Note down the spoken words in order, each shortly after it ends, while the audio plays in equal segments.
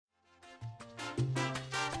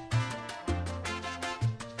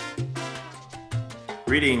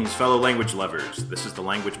Greetings, fellow language lovers. This is the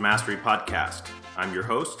Language Mastery Podcast. I'm your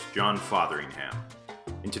host, John Fotheringham.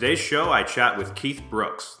 In today's show, I chat with Keith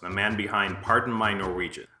Brooks, the man behind Pardon My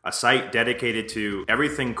Norwegian, a site dedicated to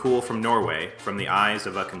everything cool from Norway from the eyes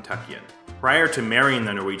of a Kentuckian. Prior to marrying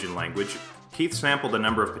the Norwegian language, Keith sampled a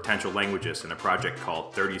number of potential languages in a project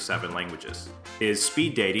called 37 Languages. His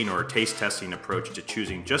speed dating or taste testing approach to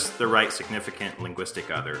choosing just the right significant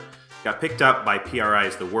linguistic other got picked up by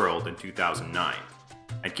PRI's The World in 2009.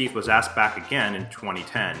 And Keith was asked back again in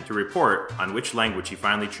 2010 to report on which language he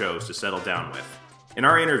finally chose to settle down with. In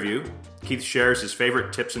our interview, Keith shares his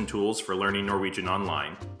favorite tips and tools for learning Norwegian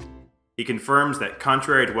online. He confirms that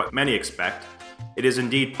contrary to what many expect, it is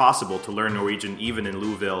indeed possible to learn Norwegian even in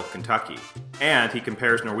Louisville, Kentucky. And he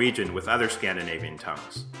compares Norwegian with other Scandinavian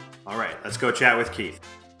tongues. All right, let's go chat with Keith.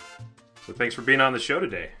 So thanks for being on the show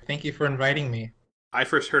today. Thank you for inviting me. I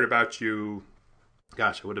first heard about you,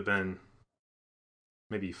 it would have been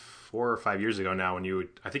maybe 4 or 5 years ago now when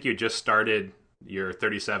I think you had just started your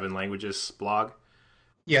 37 Languages blog.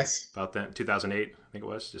 Yes. About that, 2008, I think it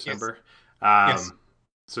was, December. Yes.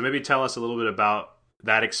 So maybe tell us a little bit about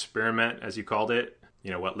that experiment, as you called it,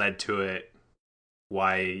 what led to it,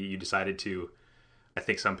 why you decided to, I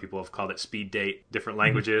think some people have called it speed date different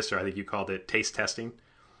languages, or I think you called it taste testing.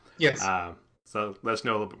 Yes. So let us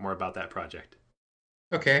know a little bit more about that project.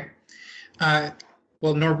 Okay.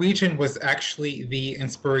 Well, Norwegian was actually the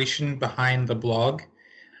inspiration behind the blog.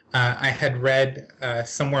 I had read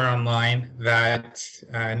somewhere online that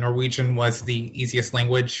Norwegian was the easiest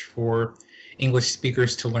language for English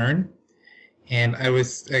speakers to learn. And I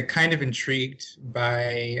was kind of intrigued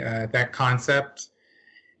by that concept,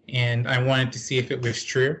 and I wanted to see if it was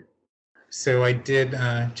true. So I did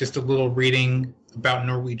just a little reading about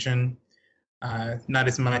Norwegian, not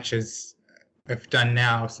as much as I've done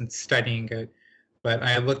now since studying it, but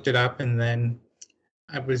I looked it up and then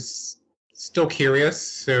I was still curious.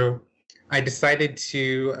 So I decided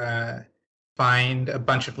to find a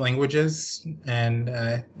bunch of languages, and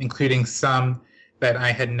including some that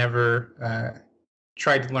I had never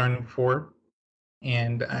tried to learn before.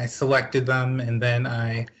 And I selected them, and then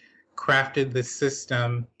I crafted the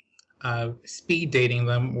system of speed dating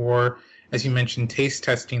them, or as you mentioned, taste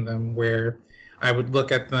testing them, where I would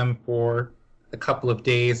look at them for a couple of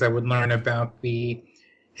days. I would learn about the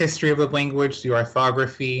history of the language, the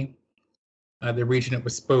orthography, the region it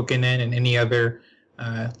was spoken in, and any other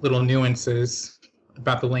little nuances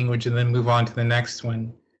about the language, and then move on to the next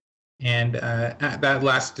one. And that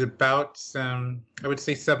lasted about, I would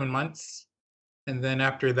say, 7 months. And then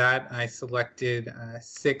after that, I selected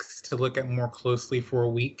 6 to look at more closely for a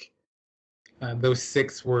week. Those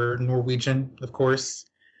 6 were Norwegian, of course,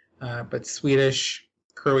 but Swedish,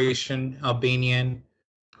 Croatian, Albanian,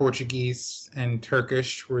 Portuguese, and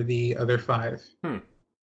Turkish were the other 5.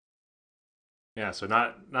 Yeah, so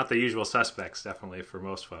not the usual suspects, definitely, for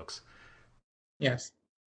most folks. Yes.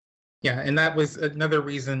 Yeah, and that was another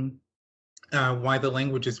reason why the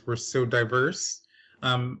languages were so diverse.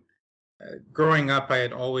 Growing up, I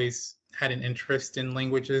had always had an interest in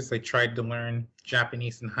languages. I tried to learn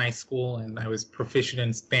Japanese in high school, and I was proficient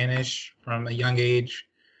in Spanish from a young age.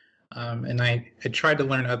 And I had tried to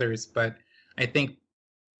learn others, but I think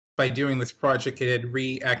by doing this project, it had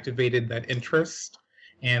reactivated that interest.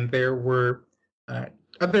 And there were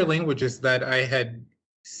other languages that I had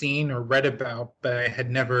seen or read about, but I had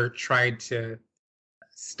never tried to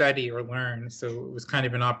study or learn. So it was kind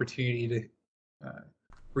of an opportunity to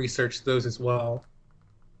research those as well.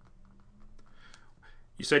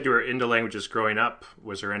 You said you were into languages growing up.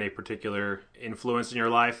 Was there any particular influence in your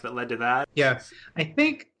life that led to that? Yes, I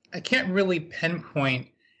think I can't really pinpoint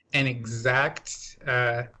an exact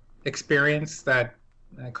experience that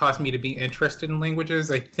caused me to be interested in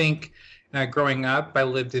languages. I think growing up, I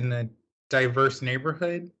lived in a diverse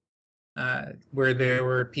neighborhood where there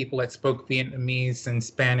were people that spoke Vietnamese and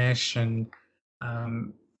Spanish and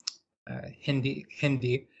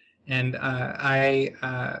Hindi, and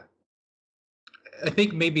I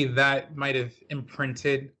think maybe that might have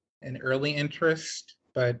imprinted an early interest,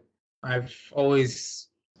 but I've always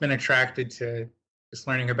been attracted to just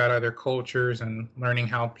learning about other cultures and learning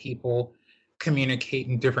how people communicate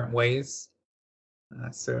in different ways.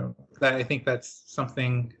 So I think that's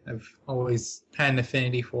something I've always had an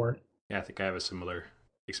affinity for. Yeah, I think I have a similar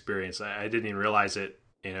experience. I didn't even realize it,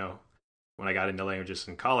 when I got into languages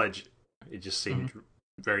in college. It just seemed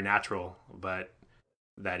very natural, but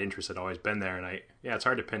that interest had always been there. And it's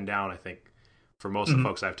hard to pin down, I think, for most of the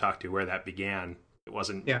folks I've talked to, where that began. It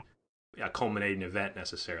wasn't a culminating event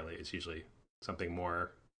necessarily. It's usually something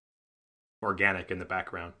more organic in the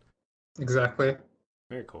background. Exactly.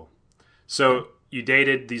 Very cool. So you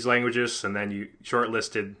dated these languages, and then you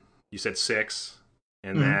shortlisted. You said 6,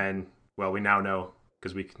 and then we now know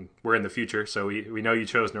because we're in the future, so we know you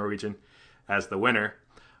chose Norwegian as the winner.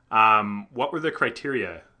 What were the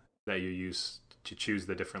criteria that you used to choose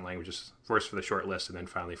the different languages, first for the short list and then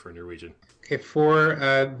finally for Norwegian? Okay, for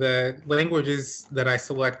the languages that I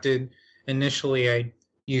selected initially, I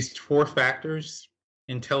used 4 factors: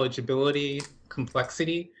 intelligibility,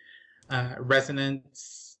 complexity,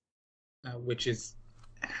 resonance, which is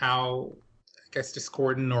how, I guess,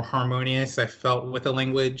 discordant or harmonious I felt with the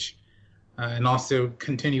language, and also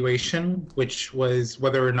continuation, which was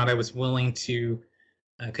whether or not I was willing to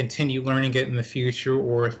continue learning it in the future,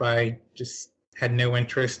 or if I just had no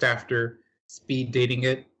interest after speed dating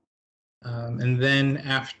it. And then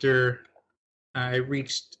after I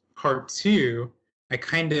reached part 2, I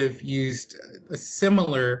kind of used a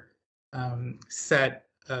similar set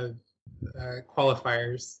of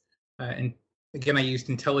qualifiers. And again, I used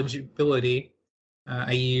intelligibility.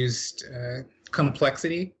 I used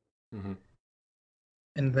complexity. Mm-hmm.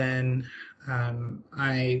 And then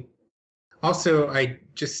I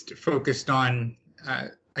just focused on,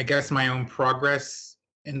 I guess, my own progress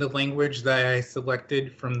in the language that I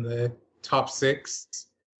selected from the top 6.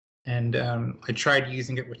 And I tried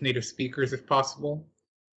using it with native speakers if possible.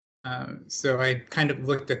 So I kind of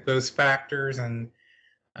looked at those factors, and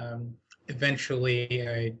eventually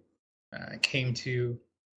I came to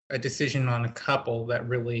a decision on a couple that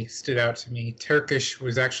really stood out to me. Turkish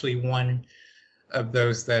was actually one of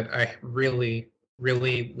those that I really,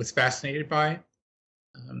 really was fascinated by.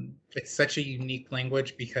 It's such a unique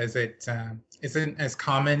language because it isn't as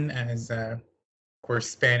common as, of course,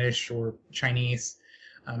 Spanish or Chinese.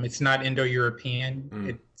 It's not Indo-European.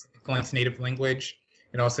 It's Glenn's native language.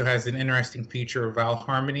 It also has an interesting feature of vowel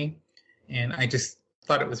harmony, and I just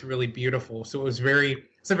thought it was really beautiful. So it's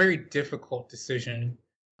a very difficult decision.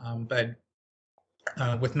 But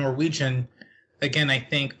with Norwegian, again, I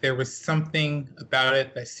think there was something about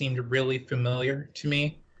it that seemed really familiar to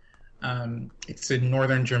me. It's a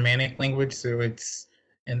Northern Germanic language, so it's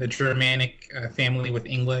in the Germanic family with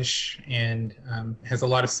English, and has a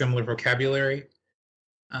lot of similar vocabulary.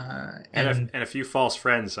 And a few false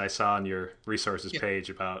friends I saw on your resources page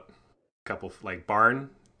about a couple, like Barn.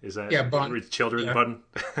 Is that children? Yeah. Bun?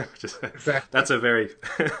 Exactly. That's a very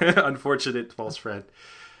unfortunate false friend.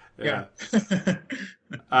 Yeah.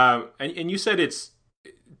 And you said it's,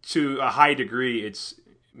 to a high degree, it's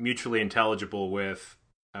mutually intelligible with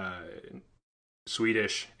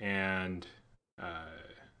Swedish and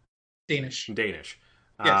Danish.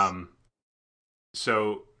 Yes.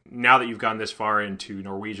 So now that you've gone this far into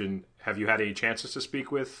Norwegian, have you had any chances to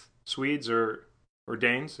speak with Swedes or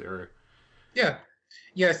Danes? Or Yeah.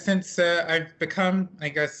 Since I've become, I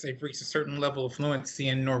guess, I've reached a certain level of fluency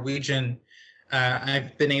in Norwegian,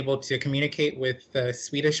 I've been able to communicate with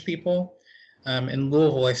Swedish people. In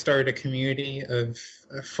Louisville, I started a community of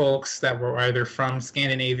folks that were either from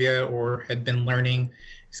Scandinavia or had been learning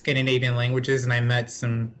Scandinavian languages, and I met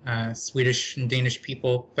some Swedish and Danish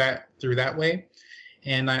people through that way.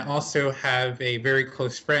 And I also have a very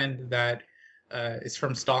close friend that is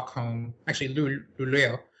from Stockholm, actually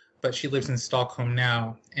Luleå, but she lives in Stockholm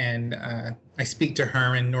now. And I speak to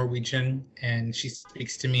her in Norwegian, and she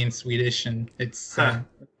speaks to me in Swedish, and it's an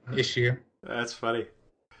issue. That's funny.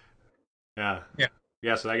 Yeah.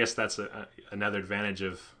 So I guess that's another advantage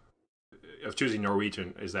of choosing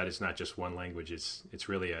Norwegian, is that it's not just one language. It's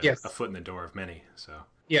really a foot in the door of many. So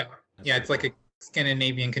it's like a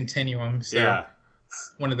Scandinavian continuum. So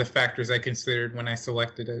it's one of the factors I considered when I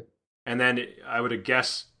selected it. And then I would have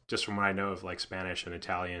guessed, just from what I know of like Spanish and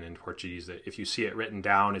Italian and Portuguese, that if you see it written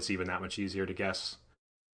down, it's even that much easier to guess.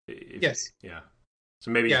 Yes. Yeah. So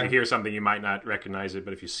maybe if you hear something, you might not recognize it,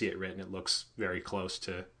 but if you see it written, it looks very close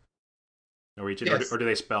to Norwegian. Yes. Or do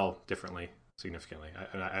they spell differently significantly?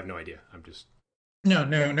 I have no idea. I'm just... No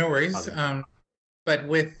worries. But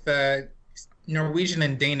with Norwegian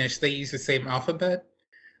and Danish, they use the same alphabet.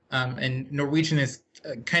 And Norwegian is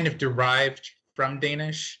kind of derived from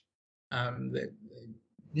Danish.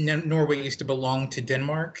 Norway used to belong to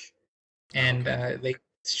Denmark, and they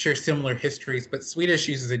share similar histories, but Swedish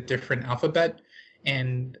uses a different alphabet,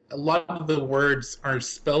 and a lot of the words are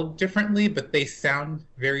spelled differently, but they sound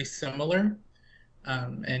very similar.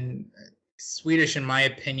 And Swedish, in my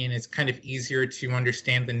opinion, is kind of easier to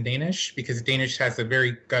understand than Danish, because Danish has a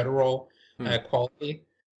very guttural quality.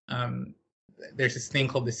 There's this thing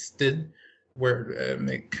called the stid, where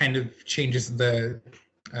it kind of changes the,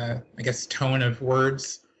 I guess, tone of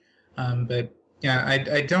words. But yeah,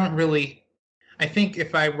 I don't really. I think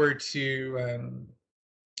if I were to,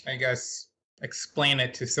 I guess, explain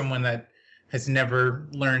it to someone that has never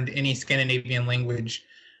learned any Scandinavian language.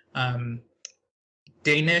 Um,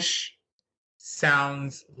 Danish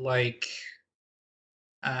sounds like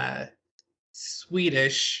uh,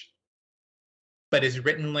 Swedish, but is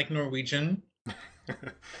written like Norwegian.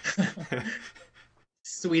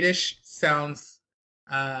 Swedish sounds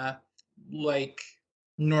uh, like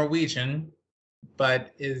Norwegian,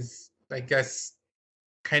 but is, I guess,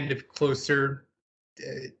 kind of closer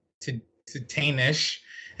to Danish.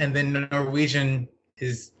 And then Norwegian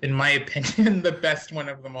is, in my opinion, the best one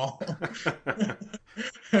of them all.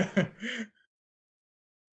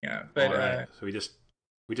 Yeah, All but right. So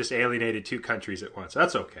we just alienated two countries at once.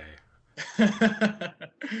 That's okay.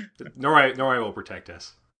 Norway will protect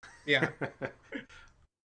us. Yeah.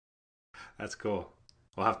 That's cool.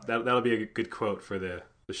 We'll have that'll be a good quote for the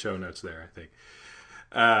show notes there, I think.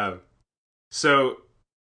 So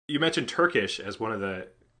you mentioned Turkish as one of the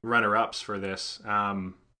runner-ups for this.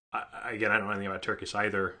 Again, I don't know anything about Turkish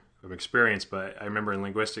either from experience, but I remember in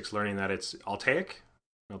linguistics learning that it's Altaic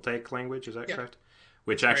language. Is that correct?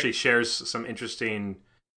 Which actually shares some interesting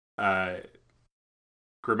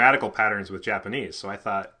grammatical patterns with Japanese. So I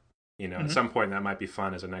thought, at some point that might be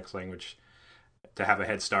fun as a next language to have a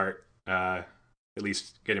head start, at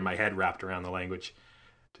least getting my head wrapped around the language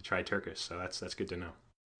to try Turkish. So that's good to know.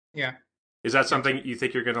 Yeah. Is that something you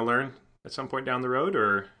think you're going to learn at some point down the road,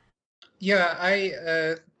 or? Yeah,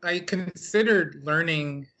 I considered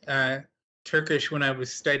learning Turkish when I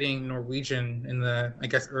was studying Norwegian in the, I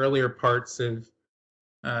guess, earlier parts of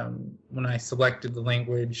when I selected the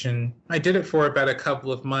language, and I did it for about a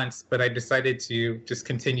couple of months, but I decided to just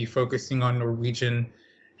continue focusing on Norwegian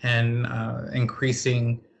and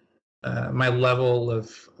increasing my level of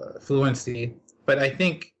fluency. But I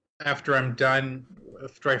think after I'm done,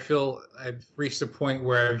 after I feel I've reached a point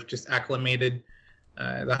where I've just acclimated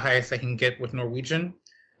the highest I can get with Norwegian,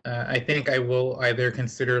 I think I will either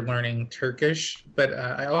consider learning Turkish, but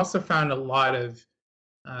I also found a lot of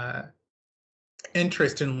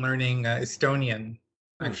interest in learning Estonian,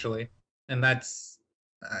 actually, and that's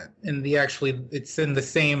it's in the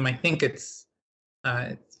same. I think it's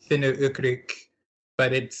Finno-Ugric,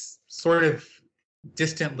 but it's sort of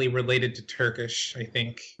distantly related to Turkish, I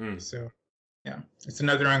think. So, yeah, it's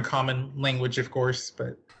another uncommon language, of course,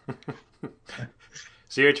 but.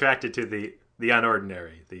 So you're attracted to the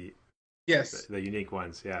unordinary, Yes, the unique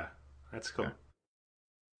ones. Yeah, that's cool.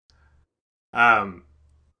 Yeah.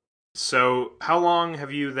 So how long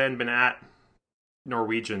have you then been at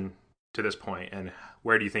Norwegian to this point, and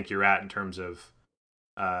where do you think you're at in terms of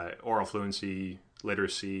oral fluency,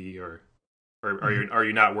 literacy, or are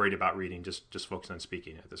you not worried about reading? Just focus on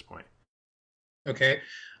speaking at this point. Okay.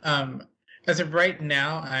 As of right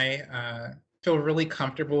now, I feel really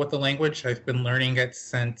comfortable with the language. I've been learning it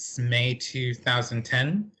since May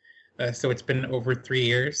 2010, so it's been over 3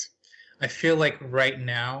 years. I feel like right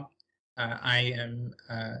now I am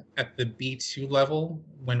at the B2 level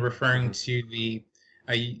when referring to the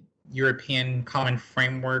European Common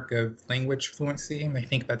Framework of Language Fluency. I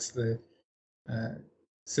think that's the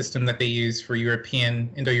system that they use for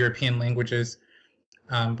Indo-European languages.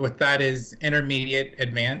 But that is intermediate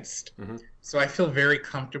advanced. So I feel very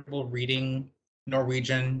comfortable reading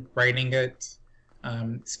Norwegian, writing it,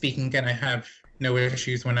 speaking it. I have no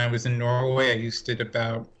issues. When I was in Norway, I used it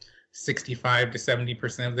about 65 to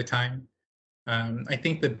 70% of the time. I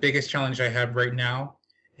think the biggest challenge I have right now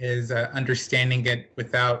is understanding it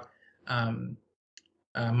without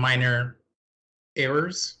minor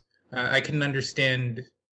errors. I can understand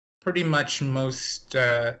pretty much most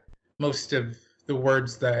of the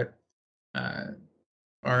words that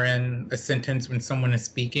are in a sentence when someone is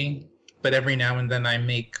speaking, but every now and then I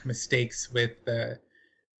make mistakes with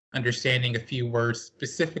understanding a few words,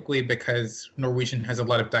 specifically because Norwegian has a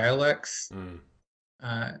lot of dialects.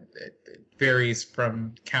 It varies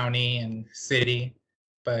from county and city,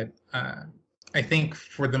 but I think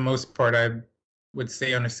for the most part, I would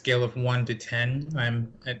say on a scale of 1 to 10,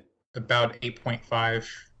 I'm at about 8.5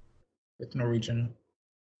 with Norwegian.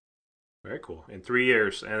 Very cool. In 3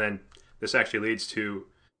 years, and then this actually leads to,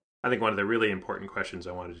 I think, one of the really important questions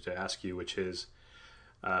I wanted to ask you, which is,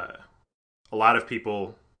 a lot of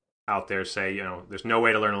people out there say, there's no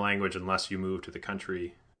way to learn a language unless you move to the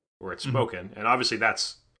country where it's spoken. And obviously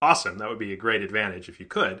that's awesome. That would be a great advantage if you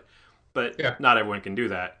could, but not everyone can do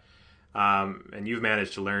that. And you've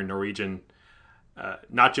managed to learn Norwegian,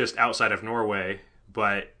 not just outside of Norway,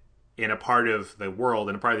 but in a part of the world,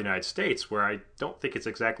 in a part of the United States where I don't think it's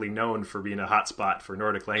exactly known for being a hotspot for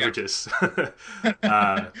Nordic languages.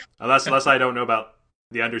 Unless I don't know about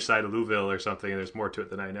the underside of Louisville or something, and there's more to it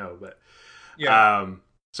than I know. But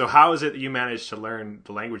so how is it that you managed to learn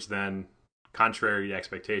the language then contrary to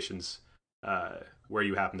expectations where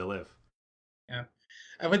you happen to live. Yeah.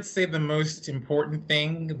 I would say the most important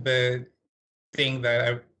thing, the thing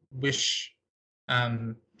that I wish,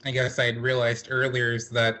 I guess I had realized earlier, is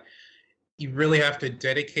that you really have to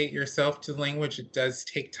dedicate yourself to the language. It does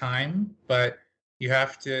take time, but you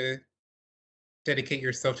have to dedicate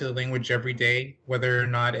yourself to the language every day, whether or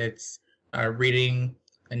not it's reading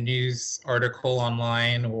a news article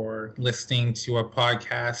online or listening to a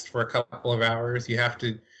podcast for a couple of hours. You have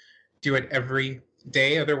to do it every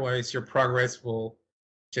day. Otherwise, your progress will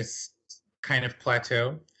just kind of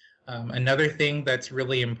plateau. Another thing that's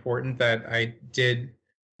really important that I did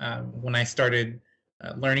when I started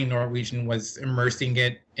learning Norwegian was immersing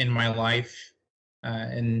it in my life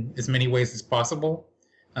in as many ways as possible.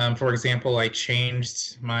 For example, I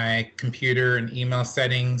changed my computer and email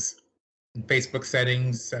settings, and Facebook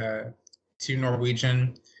settings to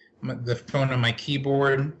Norwegian. The phone on my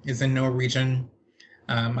keyboard is in Norwegian.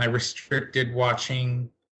 I restricted watching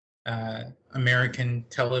American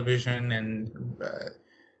television, and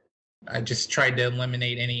I just tried to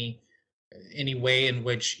eliminate any way in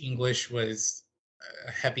which English was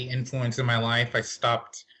a heavy influence in my life. I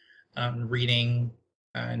stopped reading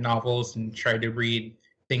novels and tried to read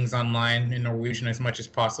things online in Norwegian as much as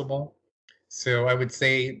possible. So I would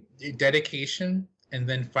say dedication and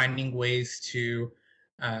then finding ways to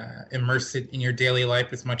immerse it in your daily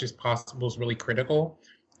life as much as possible is really critical.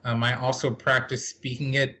 I also practice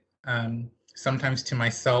speaking it sometimes to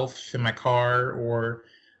myself in my car, or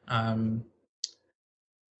um,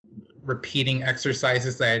 repeating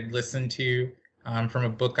exercises that I'd listened to from a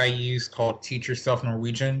book I use called Teach Yourself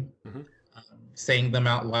Norwegian. Mm-hmm. Saying them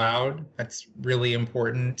out loud, that's really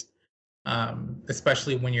important,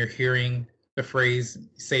 especially when you're hearing the phrase,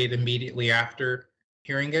 say it immediately after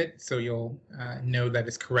hearing it, so you'll know that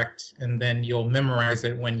it's correct, and then you'll memorize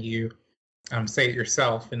it when you say it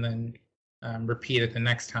yourself, and then repeat it the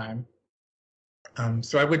next time.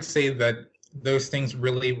 So I would say that those things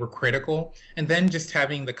really were critical. And then just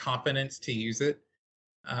having the confidence to use it.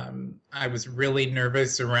 I was really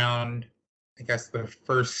nervous around, I guess, the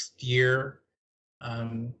first year,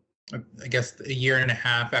 I guess a year and a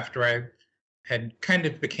half after I had kind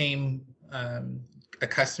of became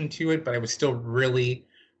accustomed to it, but I was still really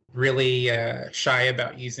shy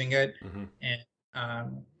about using it. Mm-hmm.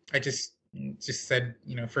 And I just said,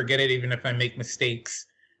 forget it. Even if I make mistakes,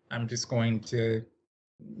 I'm just going to,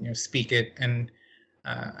 speak it. And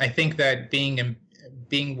I think that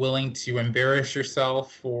being willing to embarrass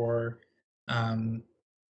yourself, or um,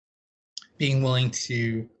 being willing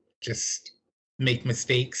to just make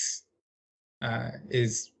mistakes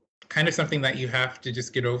is kind of something that you have to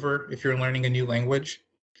just get over if you're learning a new language.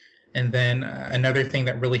 And then another thing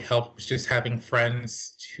that really helped was just having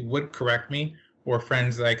friends who would correct me, or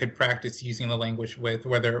friends that I could practice using the language with,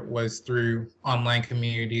 whether it was through online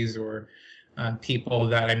communities or people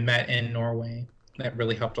that I met in Norway. That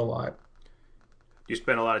really helped a lot. You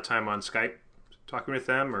spend a lot of time on Skype talking with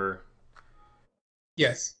them, or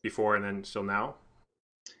Yes. before and then still now?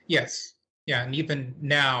 Yes. Yeah. And even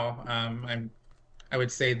now, I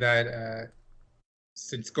would say that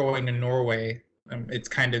since going to Norway, it's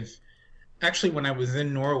kind of actually when I was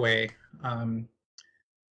in Norway,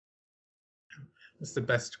 what's the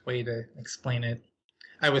best way to explain it?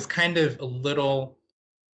 I was kind of a little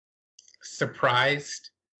surprised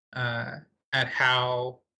uh, at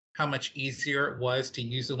how much easier it was to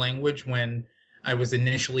use the language when I was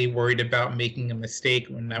initially worried about making a mistake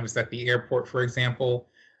when I was at the airport, for example.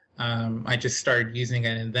 I just started using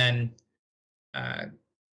it, and then uh,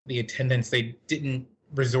 the attendants, they didn't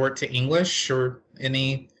resort to English or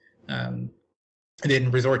any. They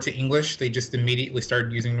didn't resort to English. They just immediately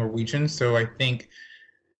started using Norwegian. So I think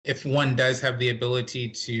if one does have the ability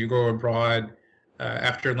to go abroad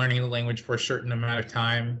after learning the language for a certain amount of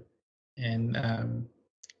time and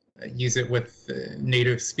use it with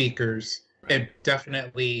native speakers, Right. it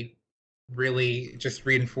definitely really just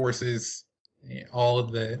reinforces all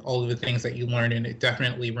of the things that you learned, and it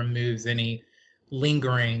definitely removes any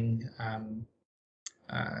lingering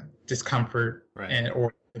discomfort Right.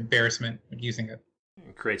 or embarrassment of using it.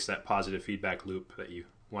 It creates that positive feedback loop that you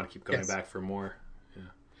want to keep going Yes, back for more. Yeah.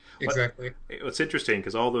 exactly. What's interesting,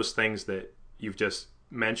 because all those things that you've just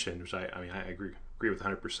mentioned, which I mean, I agree with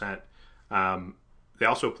 100%. They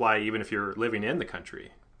also apply even if you're living in the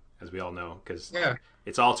country, as we all know, because Yeah,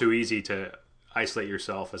 it's all too easy to isolate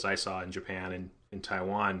yourself, as I saw in Japan and in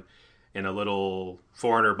Taiwan, in a little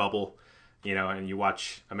foreigner bubble, and you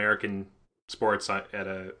watch American sports at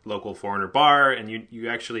a local foreigner bar, and you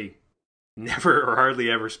actually never or hardly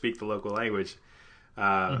ever speak the local language.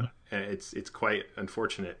 mhm, And it's quite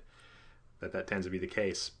unfortunate. that tends to be the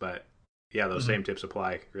case. But yeah, those same tips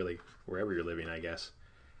apply really wherever you're living, I guess.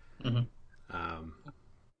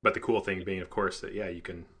 But the cool thing being, of course, that you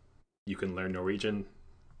can learn Norwegian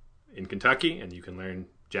in Kentucky, and you can learn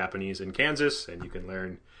Japanese in Kansas, and you can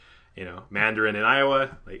learn Mandarin in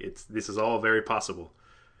Iowa. Like this is all very possible.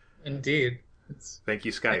 Indeed. Thank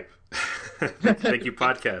you, Skype. Thank you,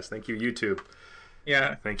 podcast. Thank you, YouTube.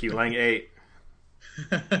 Yeah. Thank you, Lang 8.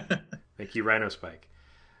 Thank you, Rhino Spike.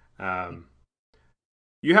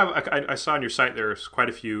 You have, I saw on your site there's quite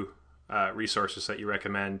a few resources that you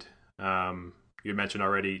recommend. You mentioned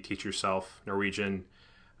already Teach Yourself Norwegian.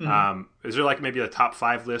 Is there like maybe a top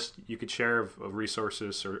 5 list you could share of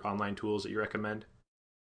resources or online tools that you recommend?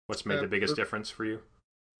 What's made the biggest difference for you?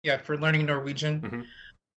 Yeah, for learning Norwegian.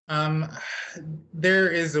 There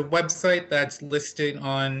is a website that's listed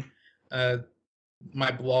on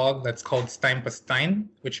my blog that's called Stein på Stein,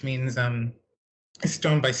 which means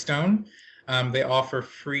stone by stone. They offer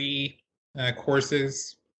free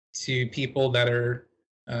courses to people that are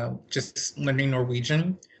just learning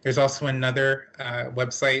Norwegian. There's also another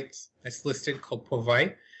website that's listed called På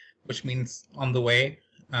vei, which means on the way.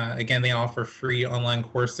 Again, they offer free online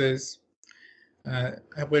courses.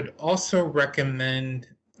 I would also recommend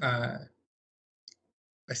a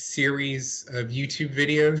series of YouTube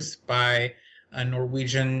videos by a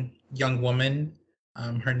Norwegian young woman.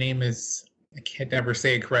 Her name is, I can't never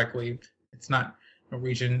say it correctly. It's not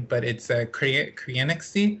Norwegian, but it's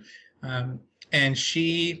Krienixi. And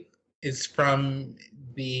she is from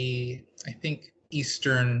the, I think,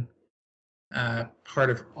 eastern part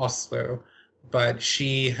of Oslo. But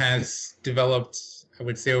she has developed, I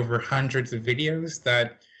would say, over hundreds of videos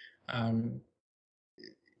that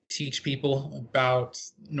teach people about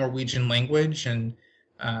Norwegian language, and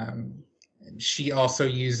she also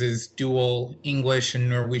uses dual English and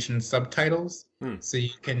Norwegian subtitles, so you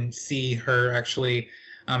can see her actually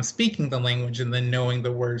speaking the language and then knowing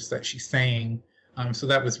the words that she's saying. So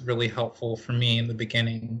that was really helpful for me in the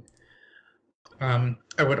beginning. I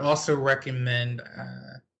would also recommend,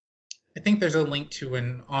 I think there's a link to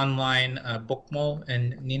an online Bokmål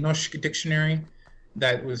and Nynorsk dictionary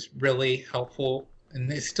that was really helpful,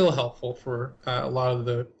 and it's still helpful for a lot of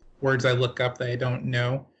the words I look up that I don't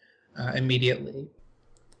know immediately.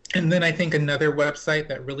 And then I think another website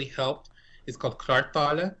that really helped is called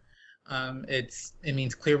Klartale. It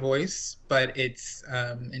means clear voice, but it's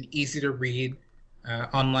an easy to read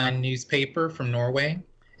online newspaper from Norway,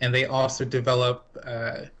 and they also develop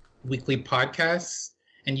weekly podcasts.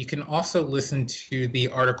 And you can also listen to the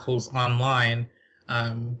articles online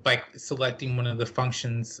by selecting one of the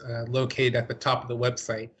functions located at the top of the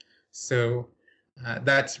website. So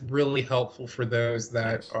that's really helpful for those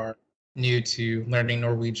that are new to learning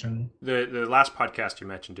Norwegian. The last podcast you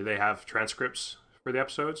mentioned, do they have transcripts for the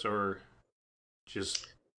episodes, or just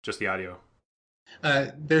the audio?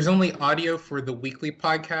 There's only audio for the weekly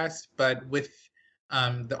podcast, but with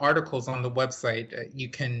the articles on the website, you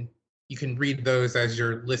can read those as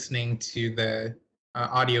you're listening to the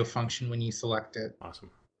audio function when you select it.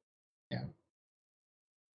 Awesome. Yeah.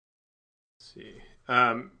 Let's see.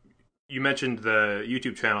 You mentioned the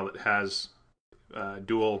YouTube channel that has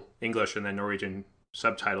dual English and then Norwegian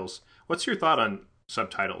subtitles. What's your thought on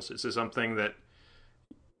subtitles? Is this something that,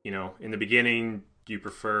 in the beginning, do you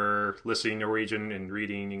prefer listening Norwegian and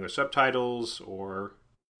reading English subtitles, or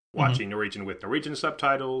watching Norwegian with Norwegian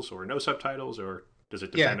subtitles, or no subtitles, or does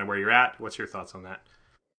it depend on where you're at? What's your thoughts on that?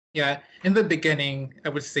 Yeah, in the beginning, I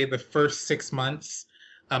would say the first 6 months,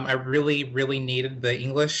 I really, really needed the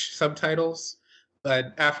English subtitles.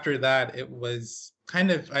 But after that, it was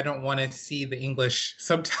kind of, I don't want to see the English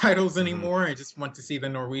subtitles anymore. I just want to see the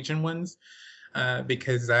Norwegian ones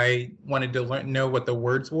because I wanted to know what the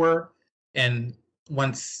words were. And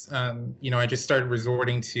once, I just started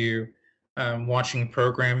resorting to watching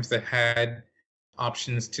programs that had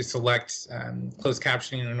options to select closed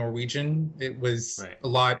captioning in Norwegian, it was a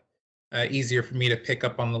lot easier for me to pick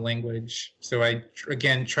up on the language. So I,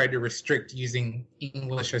 again, tried to restrict using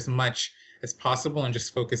English as much as possible and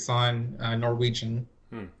just focus on Norwegian.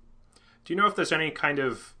 Do you know if there's any kind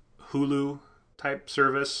of Hulu type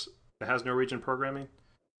service that has Norwegian programming?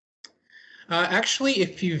 Actually,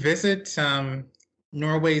 if you visit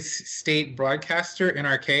Norway's state broadcaster,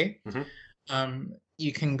 NRK,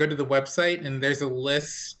 you can go to the website and there's a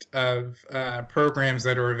list of programs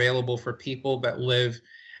that are available for people that live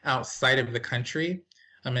outside of the country.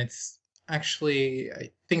 It's actually, I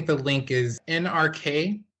think the link is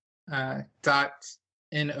nrk.no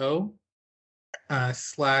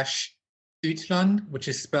 /Utland, which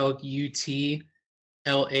is spelled UTLAND.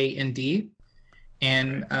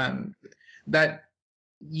 And that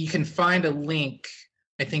you can find a link,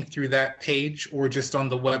 I think, through that page or just on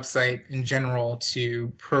the website in general to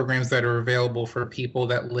programs that are available for people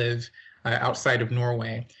that live outside of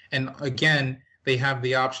Norway. And again, they have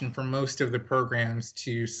the option for most of the programs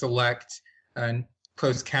to select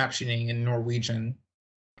closed captioning in Norwegian.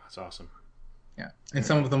 That's awesome. Yeah, and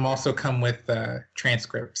some of them also come with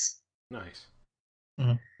transcripts. Nice.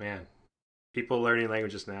 Mm-hmm. Man, people learning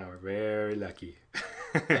languages now are very lucky.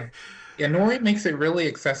 Yeah, Norway makes it really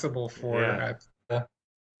accessible for people.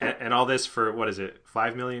 And all this for, what is it,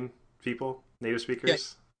 5 million people, native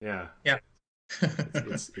speakers? Yeah.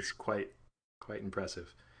 It's quite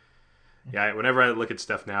impressive. Yeah, whenever I look at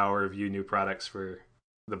stuff now or review new products for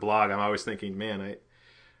the blog, I'm always thinking, man,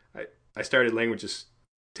 I started languages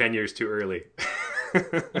 10 years too early.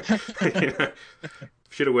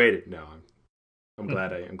 Should have waited. No, I'm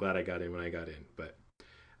glad I got in when I got in, but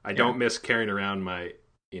I don't miss carrying around my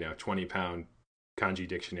 20-pound kanji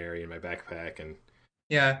dictionary in my backpack. And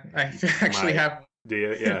yeah, I actually have. Do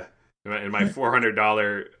you? Yeah, and my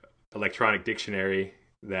 $400 electronic dictionary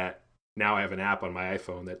that now I have an app on my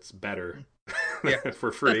iPhone that's better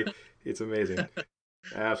for free. It's amazing,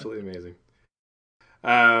 absolutely amazing.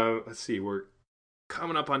 Let's see, we're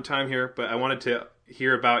coming up on time here, but I wanted to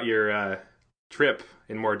hear about your trip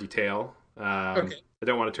in more detail. Okay. I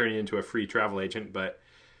don't want to turn you into a free travel agent, but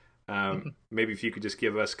maybe if you could just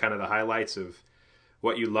give us kind of the highlights of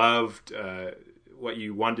what you loved, what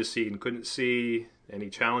you wanted to see and couldn't see, any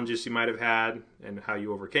challenges you might have had, and how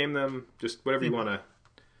you overcame them. Just whatever you want to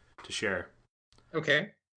share.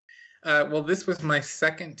 Okay. Well, this was my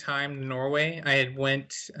second time to Norway. I had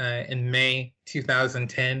went in May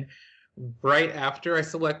 2010, right after I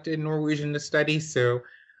selected Norwegian to study. So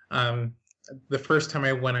the first time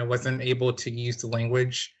I went, I wasn't able to use the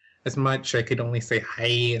language as much. I could only say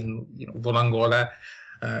hi and Volangola.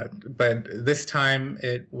 But this time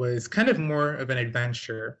it was kind of more of an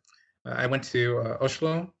adventure. I went to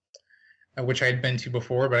Oslo, which I had been to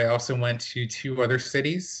before, but I also went to 2 other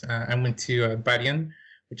cities. I went to Bergen,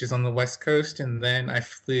 which is on the west coast, and then I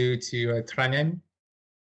flew to Trondheim.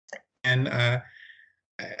 And I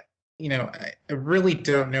really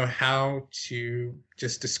don't know how to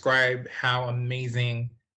just describe how amazing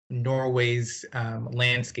Norway's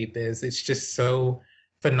landscape is. It's just so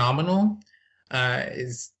phenomenal.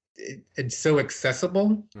 It's so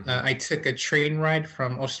accessible. I took a train ride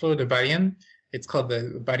from Oslo to Bergen. It's called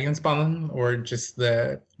the Bergensbanen, or just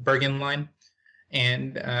the Bergen line.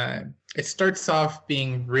 And it starts off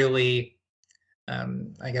being really,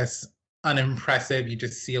 I guess, unimpressive. You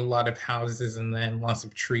just see a lot of houses and then lots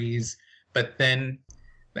of trees. But then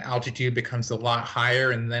the altitude becomes a lot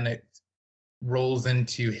higher, and then it rolls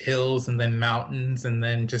into hills and then mountains and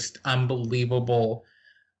then just unbelievable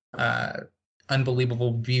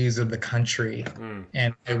views of the country.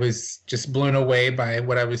 And I was just blown away by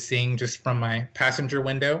what I was seeing just from my passenger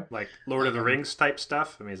window. Like Lord of the Rings type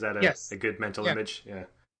stuff? I mean, is that a good mental image? Yeah.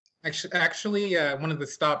 Actually, one of the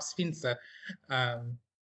stops, Finse,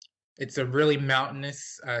 it's a really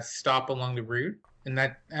mountainous stop along the route. And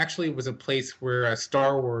that actually was a place where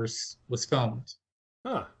Star Wars was filmed.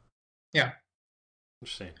 Huh. Yeah.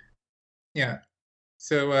 Interesting. Yeah.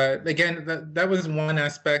 So again, that was one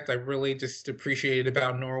aspect I really just appreciated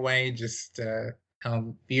about Norway, just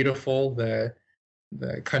how beautiful the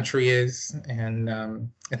country is. And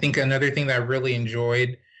I think another thing that I really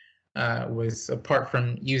enjoyed was, apart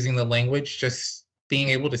from using the language, just being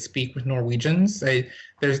able to speak with Norwegians. They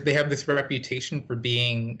have this reputation for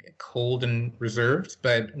being cold and reserved,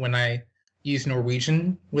 but when I used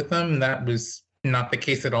Norwegian with them, that was not the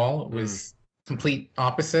case at all. It was complete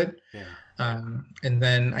opposite. Yeah. And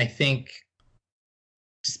then I think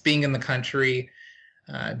just being in the country,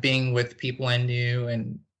 being with people I knew,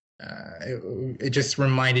 and it just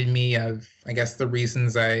reminded me of, I guess, the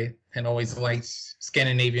reasons I had always liked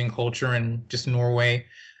Scandinavian culture and just Norway.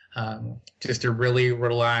 Just a really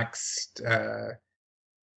relaxed,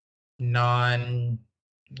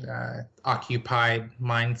 non-occupied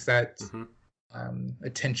mindset,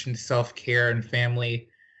 attention to self-care and family,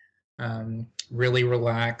 really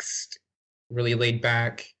relaxed, really laid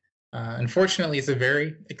back. Unfortunately, it's a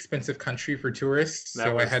very expensive country for tourists.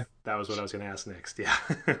 That was what I was going to ask next. Yeah.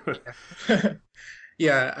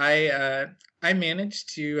 Yeah, I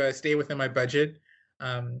managed to stay within my budget.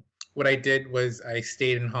 What I did was I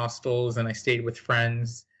stayed in hostels and I stayed with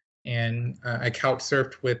friends, and I couch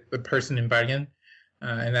surfed with a person in Bergen,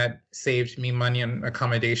 and that saved me money on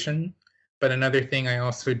accommodation. But another thing I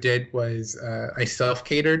also did was I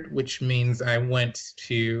self-catered, which means I went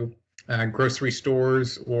to grocery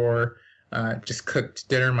stores or just cooked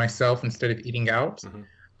dinner myself instead of eating out.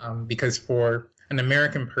 Because for an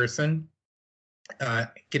American person,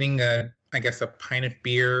 getting a pint of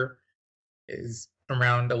beer is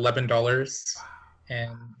around $11,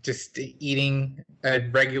 and just eating a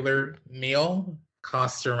regular meal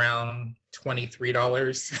costs around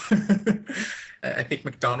 $23. I think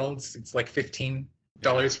McDonald's, it's like $15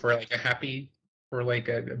 for like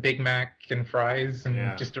a Big Mac and fries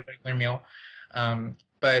and just a regular meal.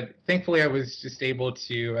 But thankfully I was just able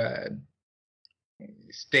to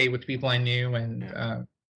stay with people I knew, and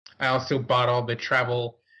I also bought all the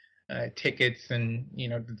travel tickets and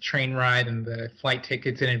the train ride and the flight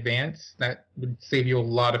tickets in advance. That would save you a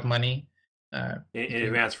lot of money. In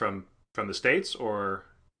advance from the States, or?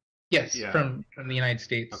 Yes, from the United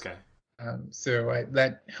States. Okay. So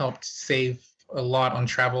that helped save a lot on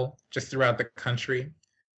travel just throughout the country.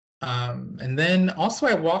 And then also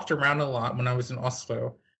I walked around a lot when I was in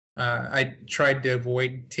Oslo. I tried to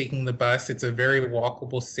avoid taking the bus. It's a very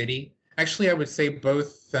walkable city. Actually, I would say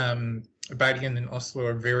both Bergen and Oslo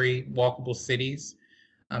are very walkable cities.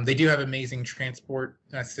 They do have amazing transport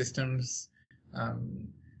systems,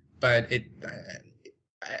 but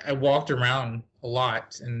I walked around a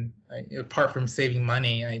lot, and apart from saving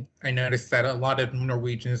money, I noticed that a lot of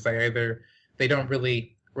Norwegians, they don't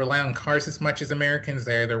really rely on cars as much as Americans.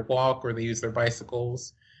 They either walk or they use their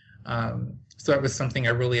bicycles. So that was something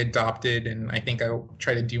I really adopted, and I think I'll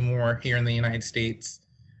try to do more here in the United States.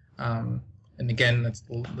 And again,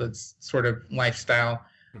 that's sort of lifestyle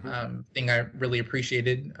thing I really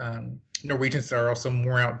appreciated. Norwegians are also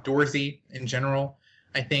more outdoorsy in general,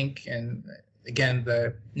 I think, and again,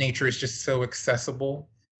 the nature is just so accessible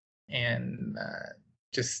and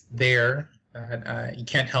just there. You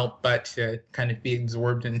can't help but to kind of be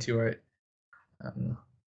absorbed into it.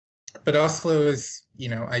 But Oslo is,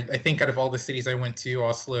 I think out of all the cities I went to,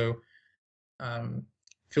 Oslo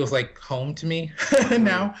feels like home to me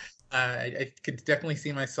now. I could definitely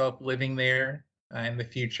see myself living there in the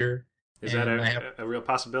future. Is that a real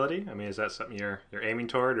possibility? I mean, is that something you're aiming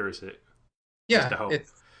toward, or is it just a hope?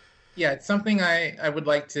 It's something I would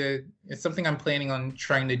like to. It's something I'm planning on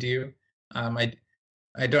trying to do. I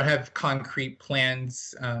don't have concrete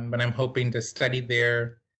plans, but I'm hoping to study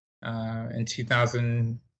there in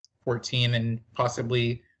 2014 and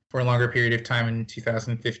possibly for a longer period of time in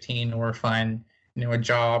 2015, or find a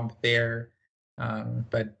job there.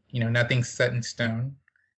 But nothing's set in stone.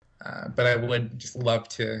 But I would just love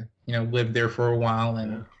to live there for a while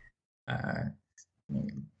and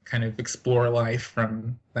kind of explore life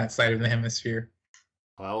from that side of the hemisphere.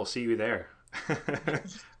 Well, I'll see you there.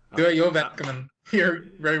 You're welcome. You're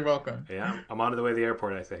very welcome. Yeah, I'm on the way to the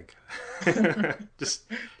airport, I think. just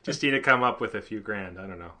need to come up with a few grand. I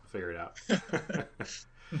don't know. Figure it out.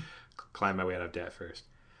 Climb my way out of debt first.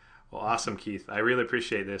 Well, awesome, Keith. I really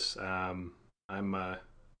appreciate this. I'm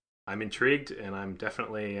intrigued, and I'm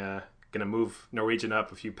definitely gonna move Norwegian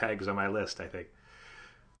up a few pegs on my list, I think.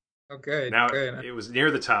 Oh, good. Now, good. It was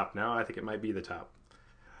near the top. Now I think it might be the top.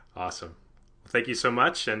 Awesome. Well, thank you so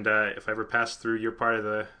much. And if I ever pass through your part of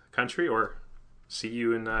the country, or see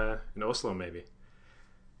you in Oslo, maybe.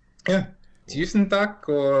 Ja, tusen takk,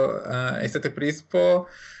 og jeg setter pris på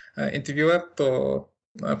intervjuet, og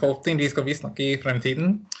forhåpentligvis skal vi snakke I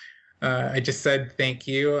fremtiden. I just said thank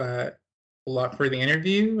you a lot for the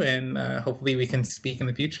interview, and hopefully we can speak in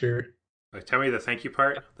the future. Tell me the thank you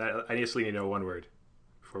part. I just need to know one word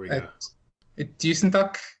before we go. Tusen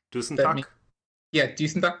takk. Tusen takk?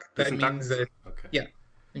 Tusen takk. That Tusen means takk? Okay. Yeah,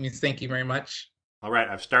 it means thank you very much. All right,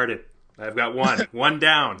 I've started. I've got one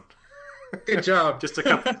down. Good job. just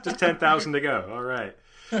 10,000 to go. All right.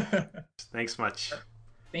 Thanks much.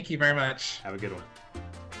 Thank you very much. Have a good one.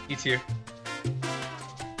 You too.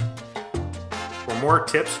 For more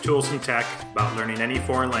tips, tools, and tech about learning any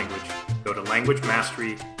foreign language, go to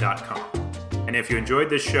languagemastery.com. And if you enjoyed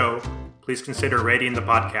this show, please consider rating the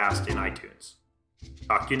podcast in iTunes.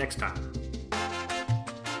 Talk to you next time.